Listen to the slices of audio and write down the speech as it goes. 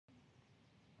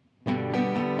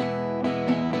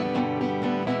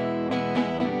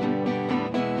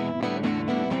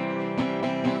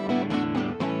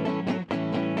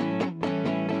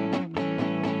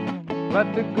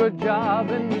left a good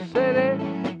job in the city,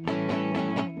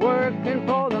 working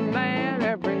for the man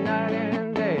every night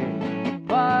and day.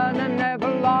 But I never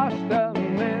lost a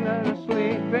minute of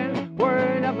sleeping,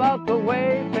 worrying about the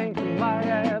way things might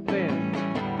have been.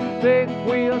 Big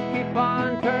wheels keep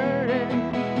on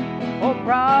turning, oh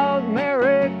proud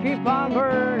Mary, keep on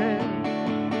burning.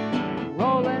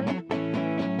 Rolling,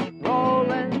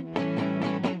 rolling,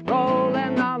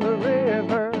 rolling on the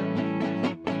river.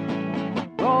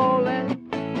 Rolling,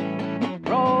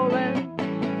 rolling,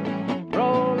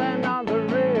 rolling on the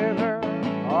river.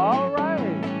 All right.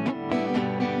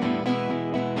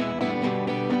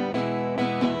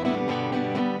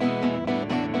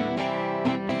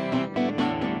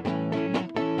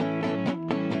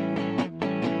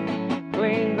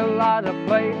 Cleaned a lot of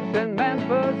plates in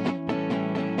Memphis,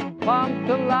 pumped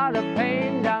a lot of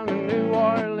pain down in New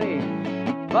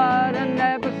Orleans, but I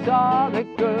never saw the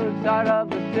good side of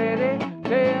the city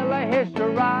till I hitched a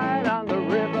ride on the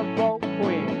riverboat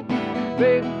Queen.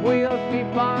 Big wheels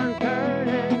keep on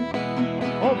turning,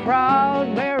 oh proud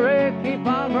Mary, keep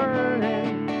on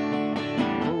burning.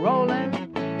 Rolling,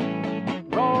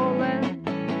 rolling,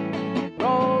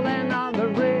 rolling on the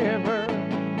river.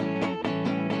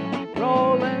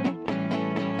 Rolling,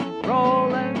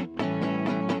 rolling,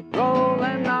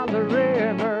 rolling on the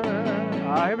river.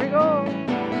 Here we go.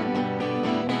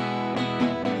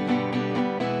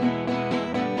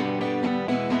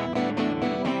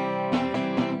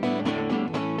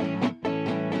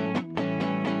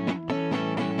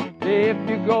 If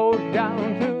you go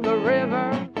down to the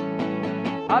river,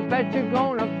 I bet you're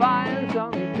gonna find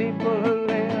some people who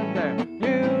live there.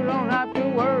 You don't have to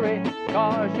worry,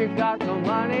 'cause you got no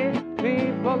money.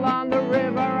 People on the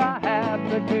river are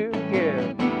happy to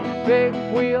give. Big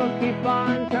wheels keep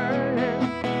on turning,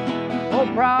 oh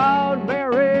proud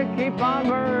Mary, keep on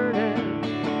burning.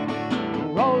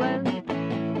 Rolling,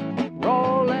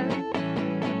 rolling,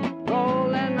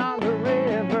 rolling on the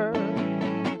river.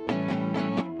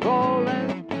 Rolling,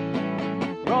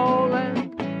 rolling,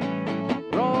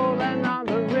 rolling on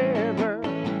the river.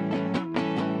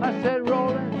 I said rolling.